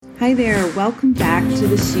Hi there. Welcome back to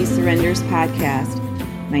the She Surrenders podcast.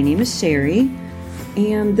 My name is Sherry,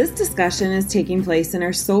 and this discussion is taking place in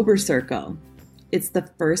our Sober Circle. It's the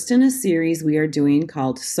first in a series we are doing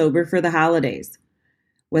called Sober for the Holidays.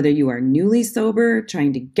 Whether you are newly sober,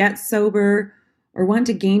 trying to get sober, or want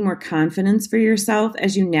to gain more confidence for yourself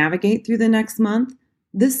as you navigate through the next month,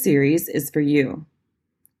 this series is for you.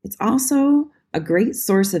 It's also a great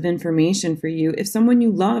source of information for you if someone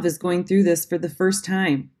you love is going through this for the first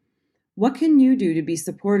time. What can you do to be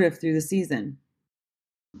supportive through the season?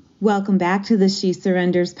 Welcome back to the She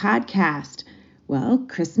Surrenders podcast. Well,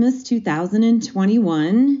 Christmas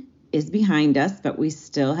 2021 is behind us, but we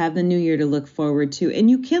still have the new year to look forward to,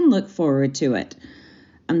 and you can look forward to it.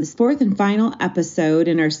 On this fourth and final episode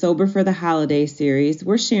in our Sober for the Holiday series,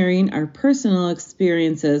 we're sharing our personal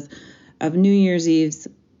experiences of New Year's Eves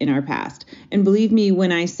in our past. And believe me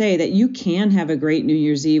when I say that you can have a great New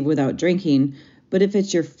Year's Eve without drinking, but if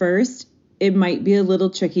it's your first, it might be a little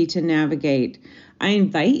tricky to navigate. I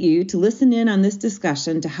invite you to listen in on this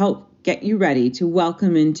discussion to help get you ready to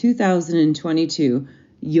welcome in 2022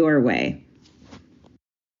 your way.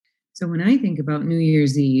 So when I think about New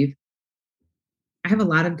Year's Eve, I have a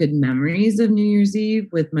lot of good memories of New Year's Eve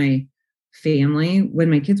with my family when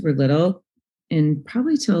my kids were little, and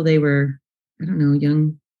probably till they were,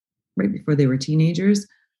 young, right before they were teenagers.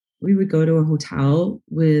 We would go to a hotel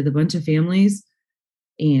with a bunch of families,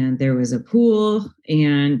 and there was a pool,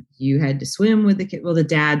 and you had to swim with the kids. Well, the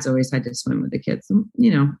dads always had to swim with the kids.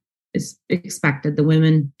 It's expected. The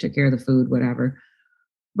women took care of the food, whatever.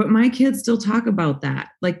 But my kids still talk about that.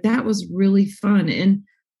 Like, that was really fun. And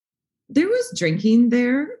there was drinking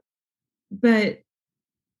there, but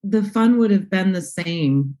the fun would have been the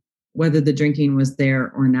same whether the drinking was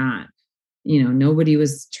there or not. Nobody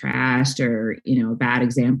was trashed or, a bad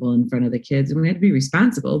example in front of the kids. And we had to be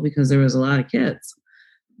responsible because there was a lot of kids.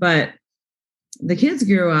 But the kids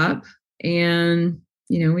grew up and,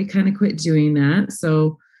 we kind of quit doing that.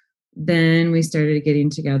 So then we started getting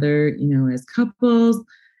together, as couples.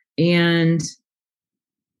 And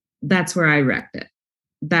that's where I wrecked it.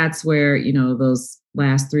 That's where, those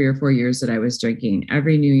last 3 or 4 years that I was drinking,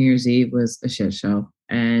 every New Year's Eve was a shit show.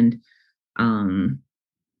 And I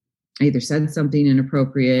either said something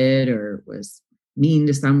inappropriate or was mean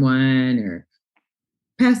to someone or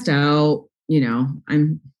passed out.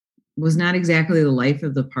 Was not exactly the life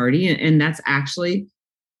of the party. And that's actually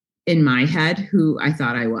in my head who I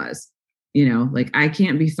thought I was. I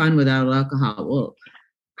can't be fun without alcohol. Well,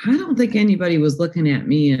 I don't think anybody was looking at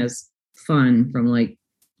me as fun from like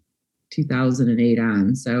 2008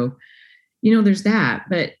 on. So, there's that.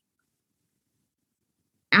 But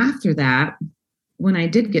after that, when I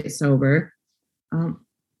did get sober,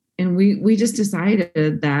 and we just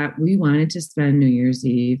decided that we wanted to spend New Year's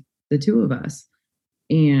Eve, the two of us.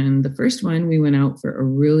 And the first one, we went out for a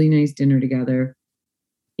really nice dinner together.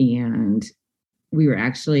 And we were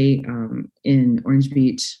actually in Orange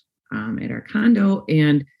Beach at our condo.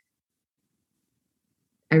 And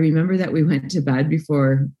I remember that we went to bed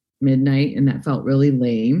before midnight, and that felt really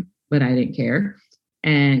lame, but I didn't care.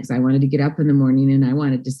 And because I wanted to get up in the morning and I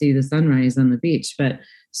wanted to see the sunrise on the beach. But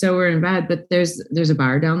so we're in bed, but there's a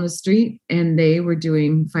bar down the street and they were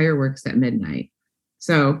doing fireworks at midnight.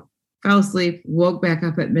 So fell asleep, woke back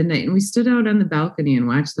up at midnight, and we stood out on the balcony and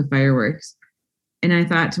watched the fireworks. And I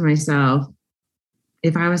thought to myself,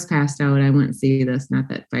 if I was passed out, I wouldn't see this. Not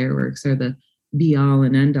that fireworks are the be all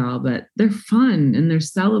and end all, but they're fun and they're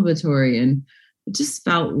celebratory. And it just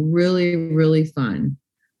felt really, really fun.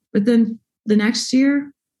 But then the next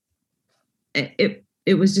year, it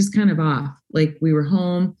was just kind of off. Like, we were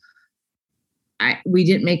home. We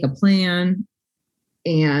didn't make a plan.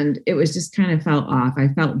 And it was just kind of felt off. I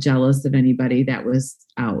felt jealous of anybody that was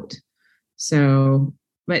out. So,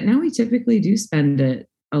 but now we typically do spend it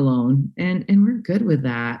alone, and we're good with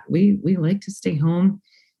that. We like to stay home.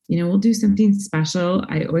 We'll do something special.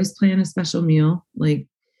 I always plan a special meal. Like,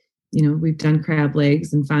 we've done crab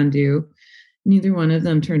legs and fondue. Neither one of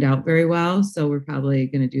them turned out very well. So we're probably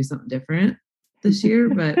going to do something different this year.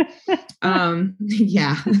 But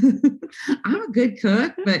yeah, I'm a good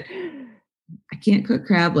cook, but I can't cook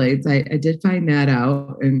crab legs. I did find that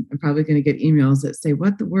out, and I'm probably going to get emails that say,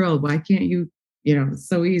 what the world? Why can't you? It's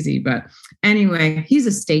so easy. But anyway, he's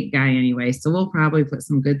a steak guy anyway. So we'll probably put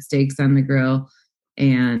some good steaks on the grill.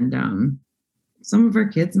 And some of our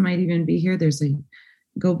kids might even be here. There's a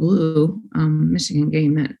Go Blue Michigan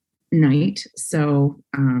game that night. So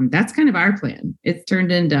that's kind of our plan. It's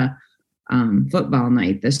turned into football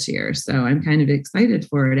night this year. So I'm kind of excited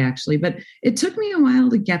for it, actually. But it took me a while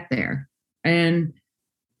to get there. And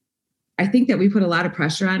I think that we put a lot of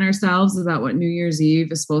pressure on ourselves about what New Year's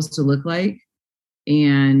Eve is supposed to look like.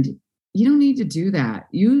 And you don't need to do that.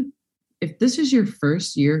 If this is your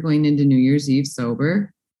first year going into New Year's Eve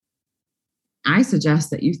sober, I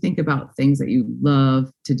suggest that you think about things that you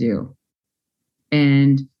love to do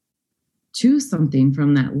and choose something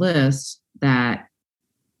from that list that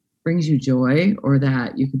brings you joy or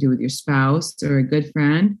that you could do with your spouse or a good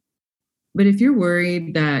friend. But if you're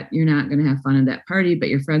worried that you're not going to have fun at that party, but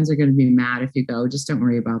your friends are going to be mad if you go, just don't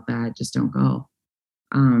worry about that. Just don't go.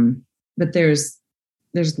 But there's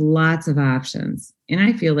lots of options. And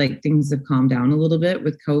I feel like things have calmed down a little bit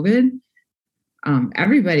with COVID.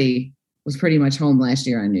 Everybody was pretty much home last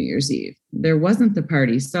year on New Year's Eve. There wasn't the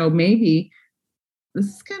party. So maybe this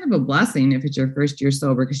is kind of a blessing if it's your first year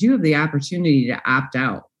sober, because you have the opportunity to opt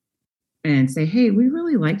out and say, hey, we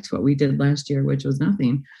really liked what we did last year, which was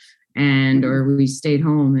nothing. Or we stayed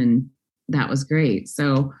home and that was great.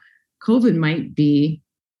 So COVID might be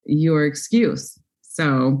your excuse.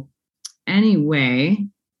 So anyway,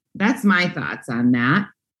 that's my thoughts on that.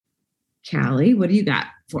 Callie, what do you got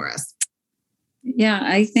for us? Yeah,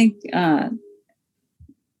 I think,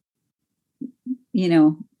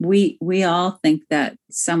 we all think that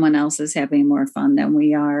someone else is having more fun than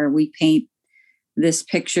we are. We paint this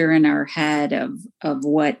picture in our head of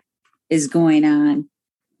what is going on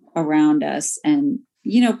around us. And,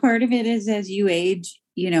 part of it is as you age,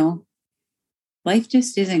 life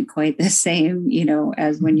just isn't quite the same,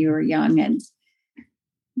 as when you were young. And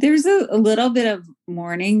there's a little bit of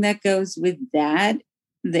mourning that goes with that,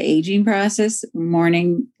 the aging process,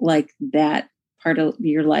 mourning like that part of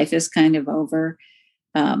your life is kind of over.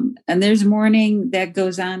 And there's mourning that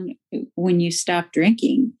goes on when you stop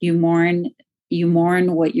drinking. You mourn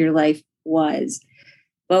what your life was.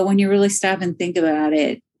 But when you really stop and think about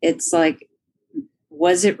it, it's like,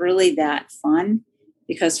 was it really that fun?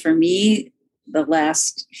 Because for me, the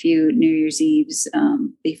last few New Year's Eves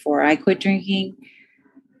before I quit drinking,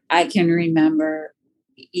 I can remember,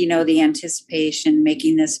 the anticipation,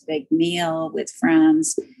 making this big meal with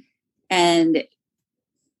friends. And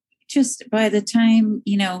just by the time,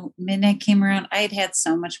 midnight came around, I had had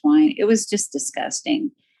so much wine. It was just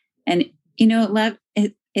disgusting. And,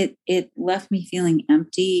 it left me feeling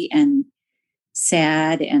empty and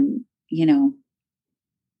sad and,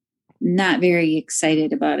 not very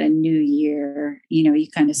excited about a new year. You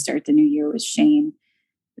kind of start the new year with shame.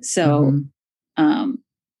 So,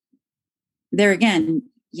 there again,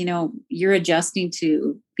 you're adjusting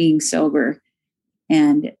to being sober.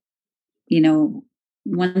 And,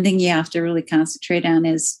 one thing you have to really concentrate on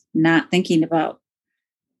is not thinking about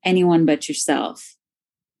anyone but yourself,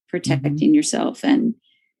 protecting yourself and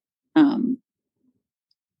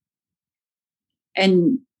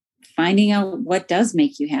finding out what does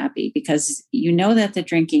make you happy, because that the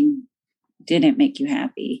drinking didn't make you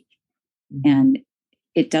happy. And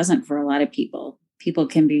it doesn't for a lot of people. People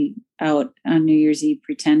can be out on New Year's Eve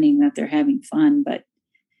pretending that they're having fun, but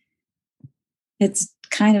it's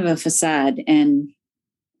kind of a facade. And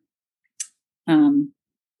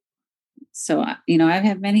so, I've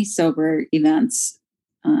had many sober events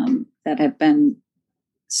that have been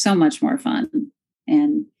so much more fun.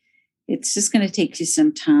 And it's just going to take you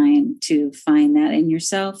some time to find that in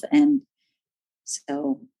yourself. And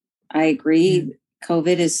so I agree.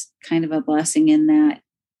 COVID is kind of a blessing in that,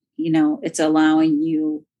 it's allowing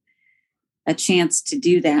you a chance to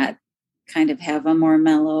do that, kind of have a more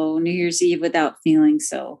mellow New Year's Eve without feeling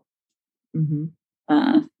so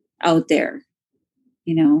out there,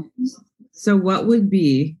 So what would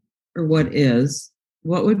be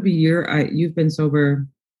you've been sober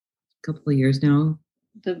a couple of years now?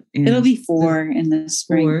 It'll be 4 in the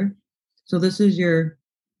spring. 4. So this is your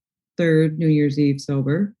 3rd New Year's Eve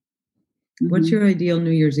sober. What's your ideal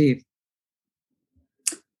New Year's Eve?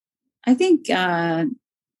 I think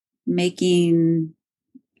making,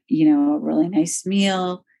 a really nice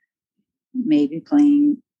meal, maybe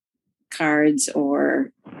playing cards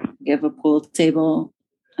or give a pool table,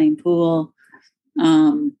 playing pool,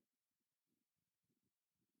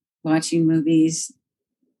 watching movies.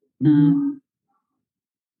 And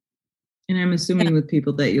I'm assuming with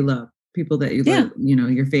people that you love, love,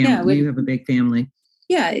 your family, you have a big family.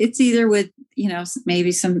 Yeah. It's either with,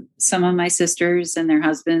 maybe some of my sisters and their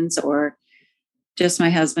husbands, or just my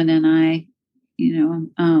husband and I,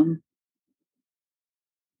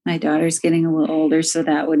 my daughter's getting a little older, so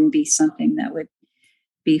that wouldn't be something that would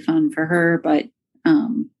be fun for her. But,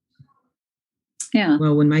 yeah.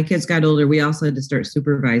 Well, when my kids got older, we also had to start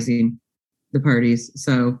supervising the parties.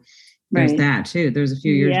 So there's that too. There's a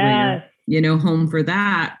few years where home for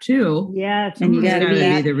that too. Yes. And you Someone's gotta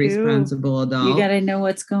be the too. responsible adult. You got to know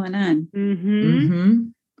what's going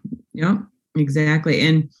on. Yep, exactly.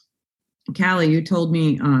 And Callie, you told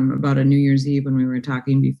me about a New Year's Eve when we were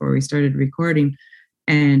talking before we started recording,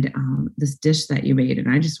 and this dish that you made. And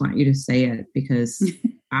I just want you to say it because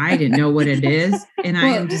I didn't know what it is. And I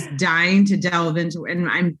am just dying to delve into it. And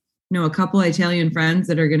I'm a couple Italian friends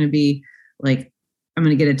that are going to be like, I'm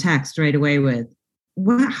going to get a text right away with,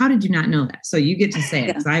 "What? How did you not know that?" So you get to say it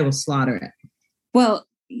because I will slaughter it. Well,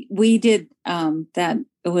 we did that.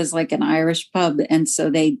 It was like an Irish pub. And so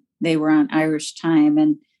they were on Irish time.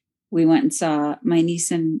 And we went and saw my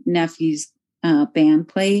niece and nephew's band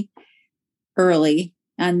play early.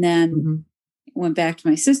 And then went back to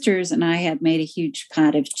my sister's, and I had made a huge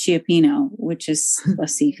pot of ciappino, which is a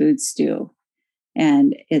seafood stew.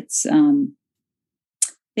 And it's, I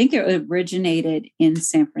think it originated in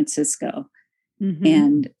San Francisco.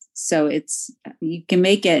 And so you can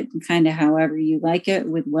make it kind of however you like it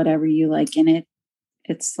with whatever you like in it.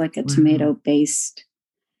 It's like a tomato-based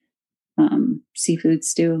seafood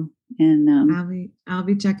stew. And I'll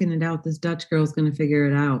be checking it out. This Dutch girl's going to figure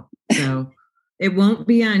it out. So it won't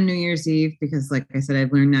be on New Year's Eve because, like I said,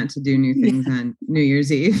 I've learned not to do new things on New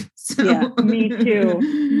Year's Eve. So. Yeah, me too.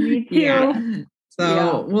 Me too. Yeah.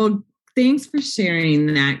 So, well, thanks for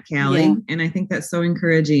sharing that, Callie. Yeah. And I think that's so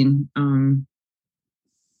encouraging.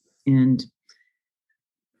 And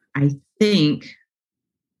I think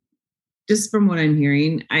just from what I'm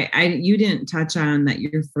hearing, you didn't touch on that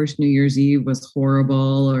your first New Year's Eve was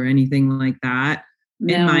horrible or anything like that.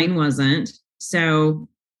 No. And mine wasn't. So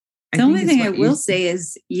the only thing I will say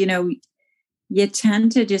is, you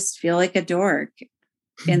tend to just feel like a dork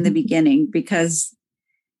in the beginning because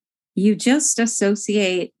you just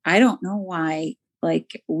associate, I don't know why,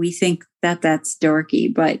 like we think that that's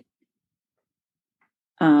dorky, but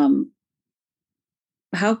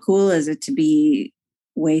how cool is it to be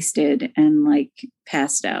wasted and like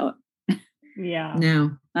passed out? Yeah.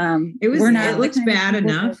 No. It looks bad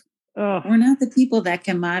enough. We're not the people that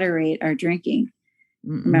can moderate our drinking,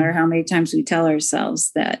 no matter how many times we tell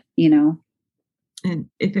ourselves that, And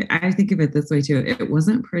I think of it this way too, it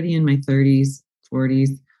wasn't pretty in my 30s, 40s.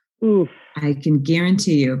 Oof. I can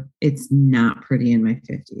guarantee you it's not pretty in my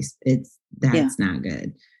 50s. That's not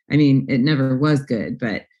good. I mean, it never was good,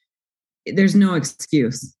 but there's no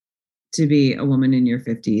excuse to be a woman in your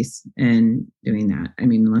 50s and doing that. I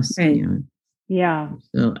mean, unless, you're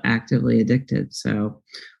still actively addicted. So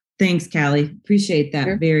thanks, Callie. Appreciate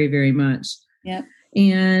that very, very much. Yep.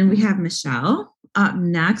 And we have Michelle up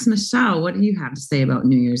next. Michelle, what do you have to say about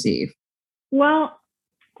New Year's Eve? Well,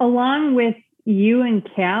 along with you and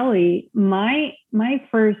Callie, my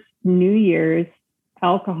first New Year's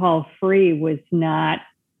alcohol-free was not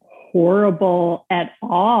horrible at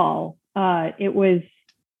all. It was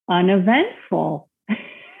uneventful.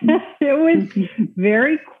 It was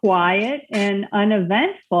very quiet and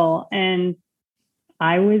uneventful, and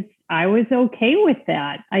I was okay with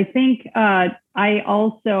that. I think I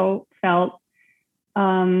also felt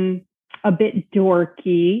a bit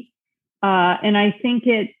dorky, and I think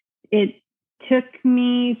it took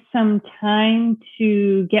me some time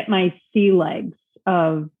to get my sea legs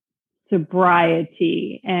of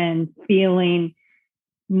sobriety and feeling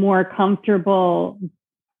more comfortable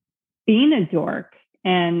being a dork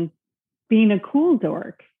and being a cool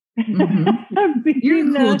dork. You're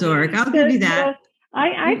a cool dork. I'll give you that.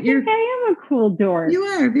 I think I am a cool dork. You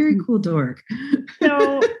are a very cool dork.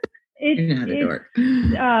 So you're not a dork.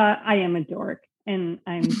 I am a dork, and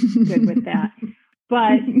I'm good with that.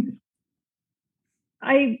 But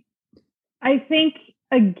I think,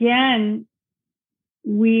 again,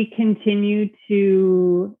 we continue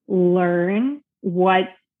to learn what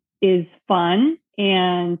is fun.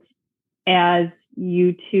 And as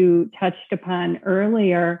you two touched upon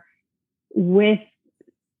earlier, with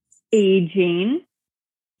aging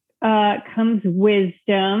comes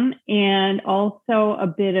wisdom and also a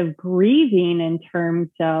bit of grieving in terms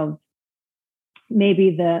of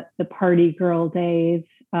maybe the party girl days,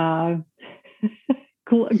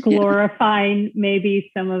 glorifying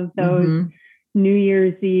maybe some of those New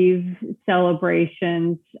Year's Eve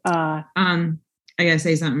celebrations. I gotta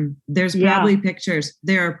say something. There's probably pictures.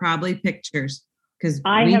 There are probably pictures because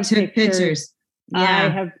we took pictures. Yeah. I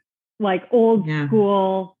have like old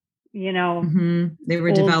school, they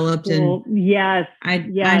were developed school. Yes.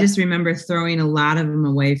 I just remember throwing a lot of them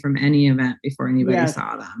away from any event before anybody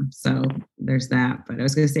saw them. So there's that. But I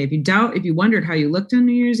was going to say, if you wondered how you looked on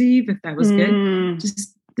New Year's Eve, if that was good,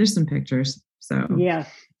 just there's some pictures. So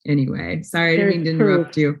anyway, sorry, I didn't mean to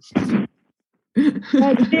interrupt you.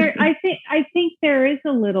 But I think there is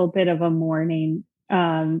a little bit of a mourning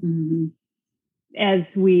as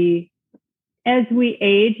we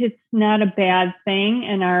age. It's not a bad thing,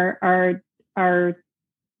 and our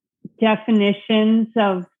definitions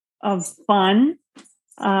of fun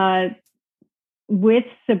with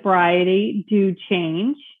sobriety do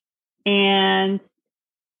change, and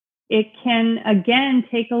it can again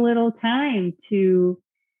take a little time to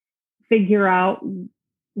figure out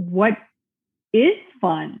what is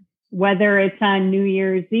fun, whether it's on New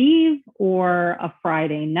Year's Eve or a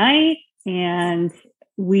Friday night, and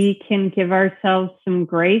we can give ourselves some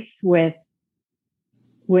grace with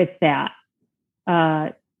that.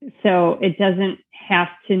 So it doesn't have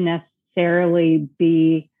to necessarily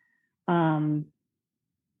be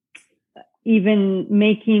even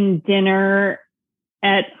making dinner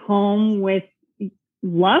at home with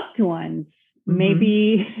loved ones.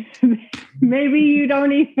 Maybe you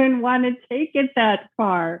don't even want to take it that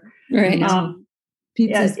far. Right.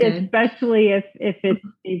 Pizza's good. Especially if it's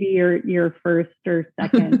maybe your first or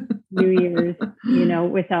second New Year's,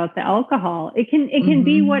 without the alcohol. It can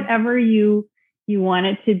be whatever you want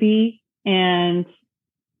it to be, and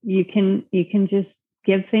you can just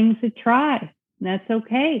give things a try. That's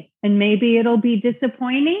okay. And maybe it'll be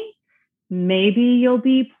disappointing. Maybe you'll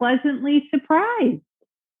be pleasantly surprised.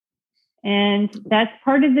 And that's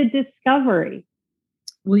part of the discovery.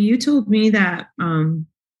 Well, you told me that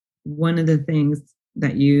one of the things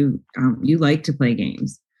that you like to play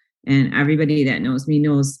games, and everybody that knows me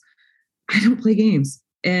knows I don't play games.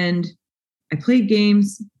 And I played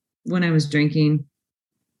games when I was drinking,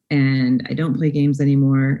 and I don't play games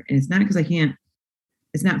anymore. And it's not because I can't.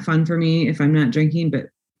 It's not fun for me if I'm not drinking, but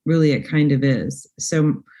really it kind of is.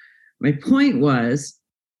 So my point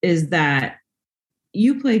is that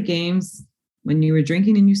you played games when you were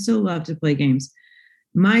drinking and you still love to play games.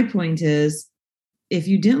 My point is, if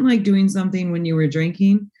you didn't like doing something when you were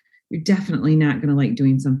drinking, you're definitely not going to like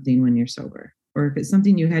doing something when you're sober. Or if it's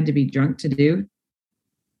something you had to be drunk to do,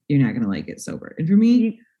 you're not going to like it sober. And for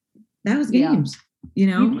me, that was games. You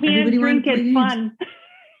can't everybody drink it fun.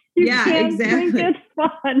 Exactly. Drink it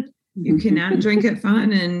fun. You cannot drink it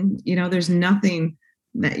fun, and there's nothing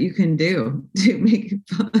that you can do to make it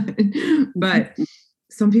fun. But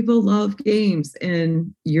some people love games,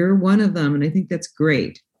 and you're one of them, and I think that's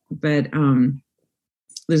great. But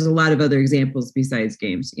there's a lot of other examples besides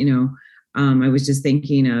games. I was just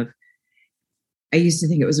thinking of, I used to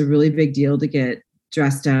think it was a really big deal to get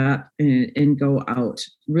dressed up and go out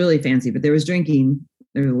really fancy, but there was drinking.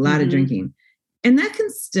 There was a lot of drinking, and that can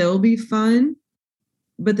still be fun.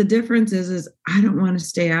 But the difference is I don't want to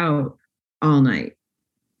stay out all night.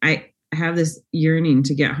 I have this yearning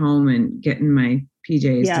to get home and get in my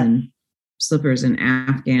PJs and slippers and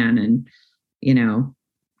Afghan and,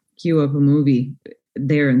 queue up a movie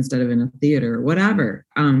there instead of in a theater or whatever.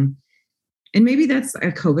 And maybe that's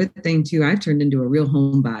a COVID thing too. I've turned into a real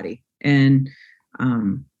homebody, and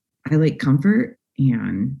I like comfort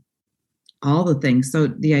and all the things. So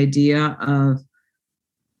the idea of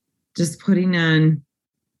just putting on,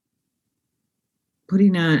 I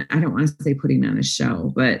don't want to say putting on a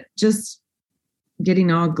show, but just getting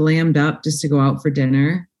all glammed up just to go out for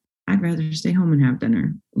dinner. I'd rather stay home and have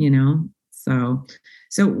dinner,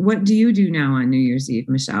 So what do you do now on New Year's Eve,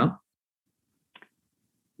 Michelle?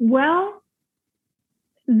 Well,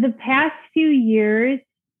 the past few years,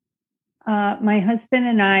 my husband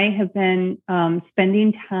and I have been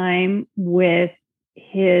spending time with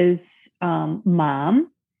his mom,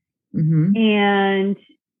 and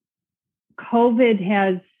COVID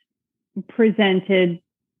has presented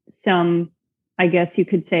some, I guess you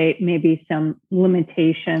could say, maybe some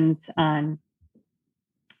limitations on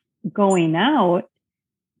going out,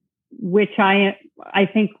 which I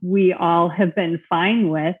think we all have been fine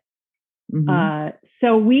with.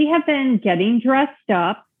 So we have been getting dressed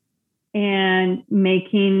up and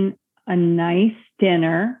making a nice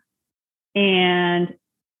dinner, and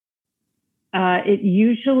it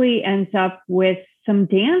usually ends up with some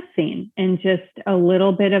dancing and just a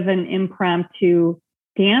little bit of an impromptu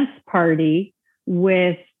dance party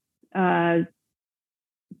with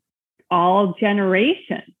all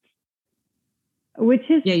generations, which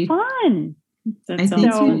is fun. I think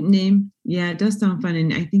it does sound fun.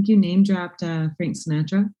 And I think you name dropped Frank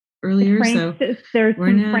Sinatra earlier. There's some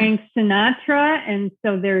Frank Sinatra. And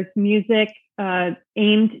so there's music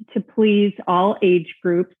aimed to please all age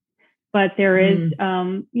groups. But there is,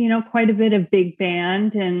 quite a bit of big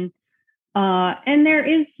band, and there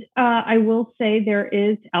is, I will say, there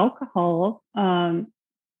is alcohol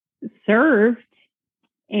served,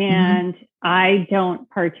 and I don't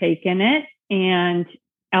partake in it. And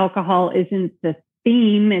alcohol isn't the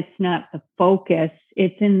theme. It's not the focus.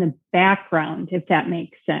 It's in the background, if that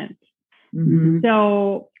makes sense. Mm-hmm.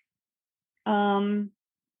 So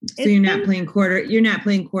you're not playing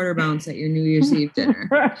quarter bounce at your New Year's Eve dinner,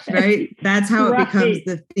 right? That's how it becomes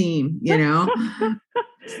the theme, So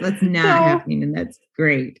that's not happening, and that's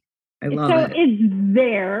great. I love it. So it's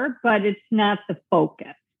there, but it's not the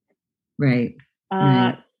focus. Right.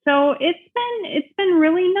 So it's been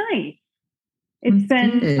really nice. It's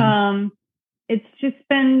just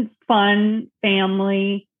been fun,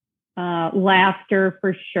 family, laughter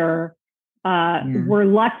for sure. We're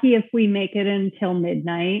lucky if we make it until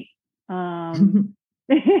midnight. And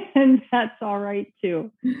that's all right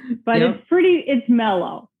too. But it's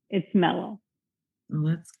mellow. It's mellow. Oh,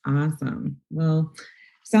 that's awesome. Well,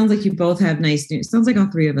 sounds like you both have sounds like all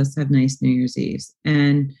three of us have nice New Year's Eves.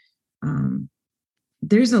 And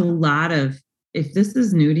there's a lot of, if this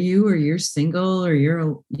is new to you, or you're single, or you're,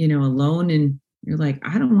 alone, and you're like,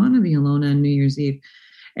 I don't want to be alone on New Year's Eve.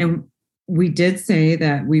 And we did say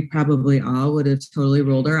that we probably all would have totally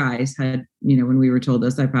rolled our eyes when we were told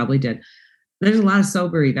this. I probably did. There's a lot of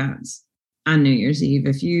sober events on New Year's Eve.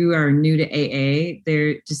 If you are new to AA,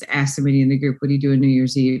 they're just ask somebody in the group, what do you do on New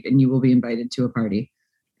Year's Eve? And you will be invited to a party,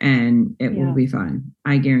 and it will be fun.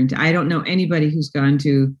 I guarantee. I don't know anybody who has gone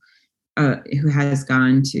to an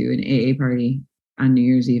AA party on New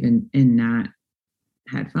Year's Eve and not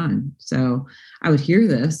had fun. So I would hear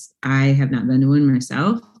this. I have not been to one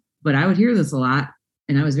myself, but I would hear this a lot,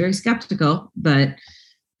 and I was very skeptical, but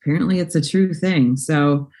apparently it's a true thing.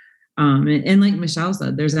 So, and like Michelle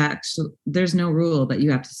said, there's no rule that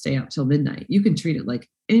you have to stay up till midnight. You can treat it like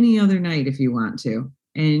any other night if you want to,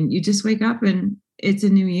 and you just wake up and it's a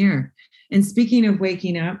new year. And speaking of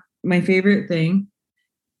waking up, my favorite thing,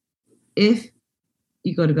 if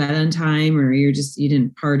you go to bed on time, or you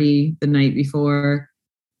didn't party the night before,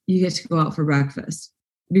 you get to go out for breakfast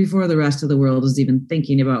before the rest of the world is even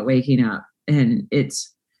thinking about waking up. And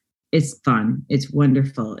it's fun. It's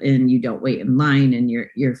wonderful. And you don't wait in line, and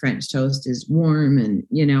your French toast is warm, and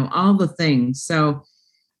all the things. So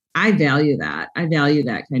I value that. I value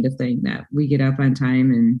that kind of thing, that we get up on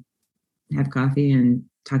time and have coffee and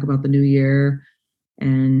talk about the new year.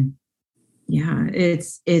 And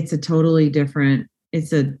it's a totally different,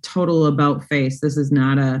 it's a total about face. This is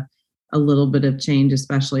not a little bit of change,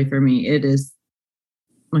 especially for me. It is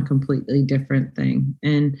a completely different thing.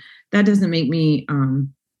 And that doesn't make me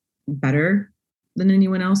better than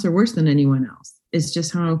anyone else or worse than anyone else. It's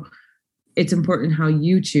just how it's important how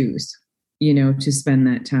you choose, to spend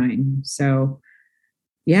that time. So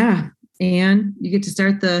and you get to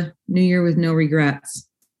start the new year with no regrets.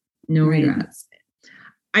 Regrets.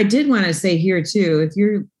 I did want to say here too, if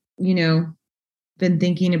you're, been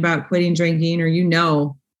thinking about quitting drinking, or,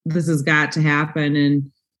 this has got to happen. And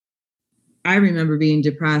I remember being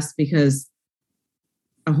depressed because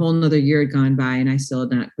a whole nother year had gone by and I still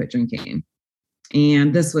had not quit drinking.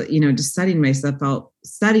 And this was, just setting myself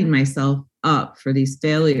up for these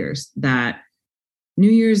failures, that New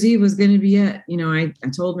Year's Eve was going to be it. I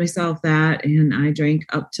told myself that, and I drank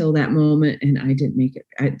up till that moment, and I didn't make it.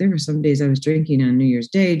 There were some days I was drinking on New Year's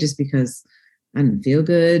Day just because I didn't feel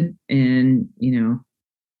good, and,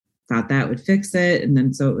 thought that would fix it. And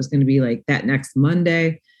then, so it was going to be like that next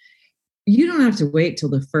Monday. You don't have to wait till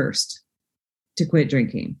the 1st to quit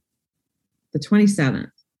drinking. The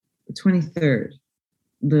 27th, the 23rd,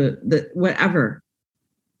 the whatever,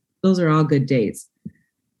 those are all good days.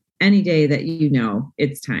 Any day that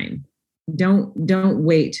it's time. Don't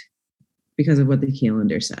wait because of what the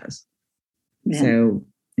calendar says. Yeah. So,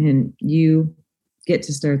 and you get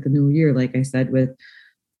to start the new year, like I said, with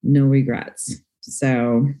no regrets.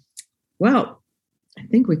 So, well, I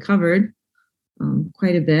think we covered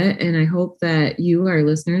quite a bit, and I hope that you, our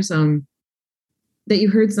listeners, that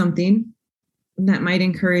you heard something that might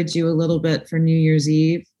encourage you a little bit for New Year's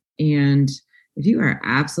Eve. And if you are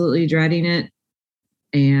absolutely dreading it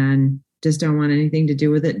and just don't want anything to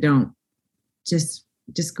do with it, don't. Just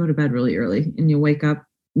go to bed really early, and you'll wake up,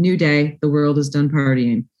 new day, the world is done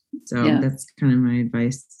partying. So that's kind of my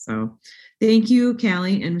advice. So thank you,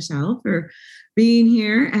 Callie and Michelle, for being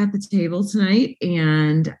here at the table tonight.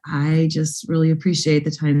 And I just really appreciate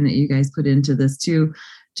the time that you guys put into this too,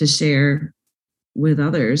 to share with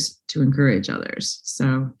others, to encourage others.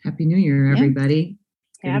 So happy New Year, everybody.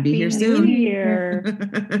 Happy New Year.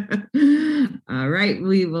 All right.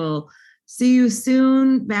 We will see you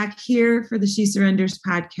soon back here for the She Surrenders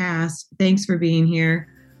podcast. Thanks for being here.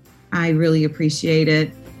 I really appreciate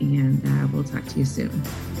it. And we'll talk to you soon.